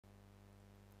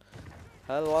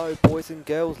Hello boys and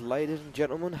girls, ladies and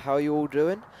gentlemen, how are you all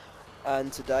doing?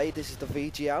 And today, this is the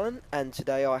VG Allen, and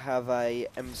today I have a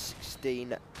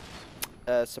M16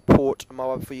 Support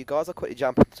Moab for you guys. I'll quickly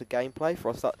jump into gameplay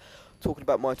before I start talking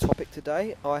about my topic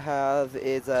today. I have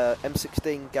is a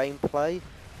M16 gameplay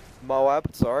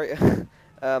Moab, sorry.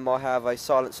 I have a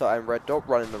silencer and red dot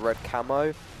running the red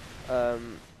camo.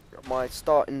 My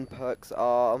starting perks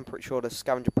are, I'm pretty sure, the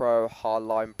Scavenger Pro,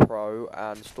 Hardline Pro,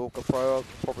 and Stalker Pro, I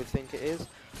probably think it is.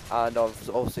 And I've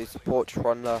obviously support to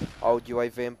run the old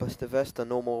UAV and Blister Vest, the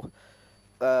normal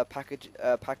package.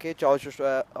 I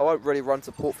won't really run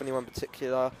support for anyone in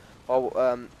particular. I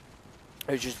was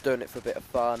just doing it for a bit of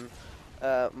fun.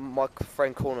 My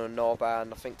friend Corner and Knob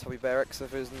and I think Toby Barracks,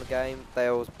 if he was in the game,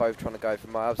 they were both trying to go for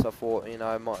Moab, so I thought, you know,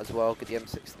 I might as well get the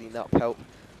M16 up, help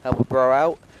a bro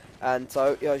out. And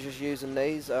so, yeah, I was just using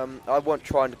these. I wasn't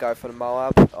trying to go for the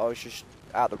Moab. I was just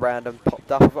out the random,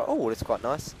 popped up. I thought, oh, it's quite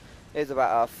nice. It's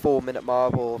about a 4-minute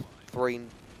Moab or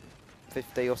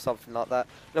 3:50 or something like that.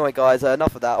 Anyway, guys,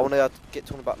 enough of that. I want to get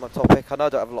talking about my topic. I know I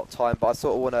don't have a lot of time, but I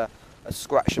sort of want to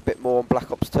scratch a bit more on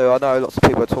Black Ops 2. I know lots of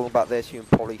people are talking about this. You're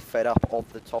probably fed up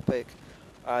of the topic.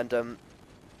 And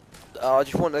I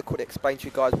just wanted to quickly explain to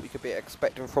you guys what you could be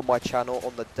expecting from my channel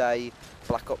on the day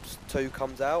Black Ops 2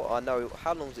 comes out. I know,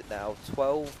 how long is it now?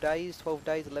 12 days,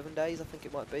 11 days I think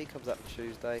it might be. Comes out on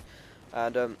Tuesday.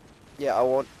 And yeah, I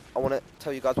want to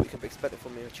tell you guys what you can be expecting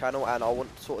from my channel, and I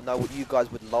want to sort of know what you guys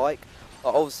would like.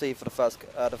 Obviously for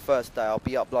the first day I'll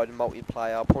be uploading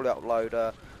multiplayer. I'll probably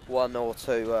upload 1 or 2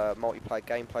 multiplayer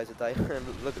gameplays a day.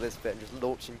 Look at this bit, I'm just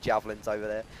launching javelins over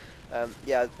there.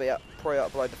 Yeah, I'll probably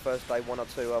upload the first day 1 or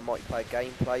 2 multiplayer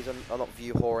gameplays. I'm not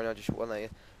view whoring, I just want to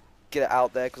get it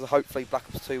out there, because hopefully Black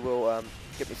Ops 2 will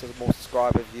get me some more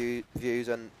subscriber views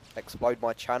and explode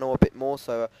my channel a bit more,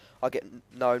 so I get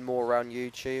known more around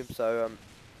YouTube, so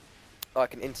I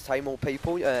can entertain more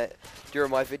people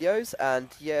during my videos. And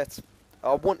yeah,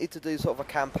 I wanted to do sort of a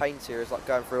campaign series, like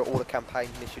going through all the campaign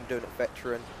missions, doing it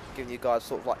veteran, giving you guys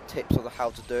sort of like tips on how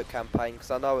to do it campaign,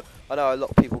 because I know a lot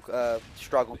of people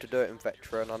struggle to do it in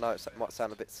veteran. I know it might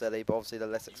sound a bit silly, but obviously the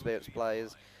less experienced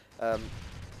players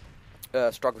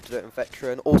struggle to do it in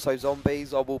veteran. Also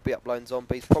zombies, I will be uploading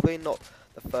zombies, probably not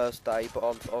the first day, but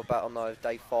on about on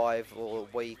day 5 or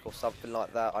a week or something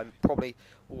like that. I'm probably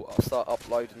I'll start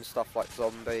uploading stuff like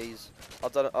zombies. I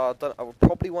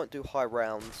probably won't do high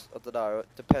rounds. I don't know. It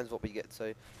depends what we get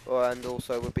to. And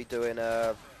also we'll be doing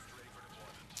what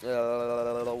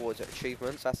is it?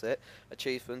 Achievements. That's it.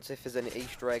 Achievements. If there's any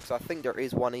Easter eggs, I think there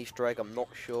is one Easter egg. I'm not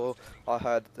sure. I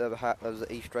heard there was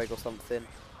an Easter egg or something.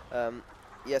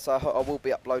 Yes, I will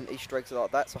be uploading Easter eggs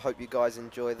like that. So I hope you guys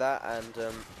enjoy that.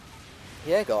 And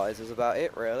yeah, guys, that's about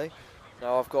it really.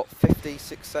 Now I've got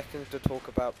 56 seconds to talk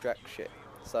about jack shit.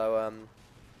 So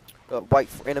wait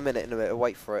for in a minute.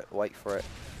 Wait for it.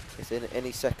 It's in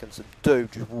any second. So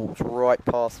dude just walks right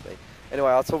past me. Anyway,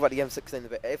 I'll talk about the M16 a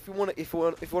bit. If you want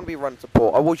to be running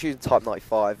support, I was using Type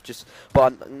 95,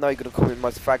 but I know you're gonna call me the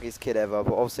most faggiest kid ever.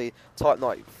 But obviously, Type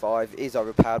 95 is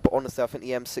overpowered. But honestly, I think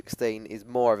the M16 is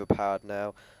more overpowered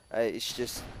now. It's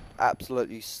just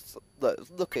absolutely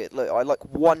look at it. Look, I like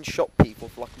one-shot people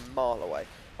for like a mile away.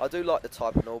 I do like the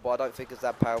Type and all, but I don't think it's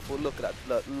that powerful. Look at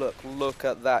that. Look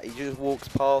at that. He just walks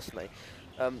past me.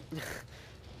 I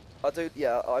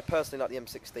personally like the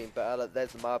M16 better.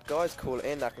 There's the Moab, guys. Call it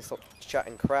in. I can stop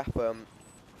chatting crap.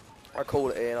 I call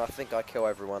it in. I think I kill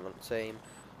everyone on the team.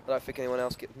 I don't think anyone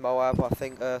else gets Moab. I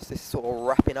think this is sort of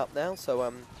wrapping up now.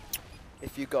 So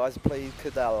if you guys please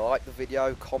could like the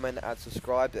video, comment and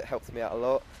subscribe. It helps me out a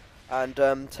lot. And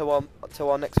till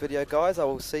our next video, guys, I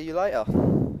will see you later.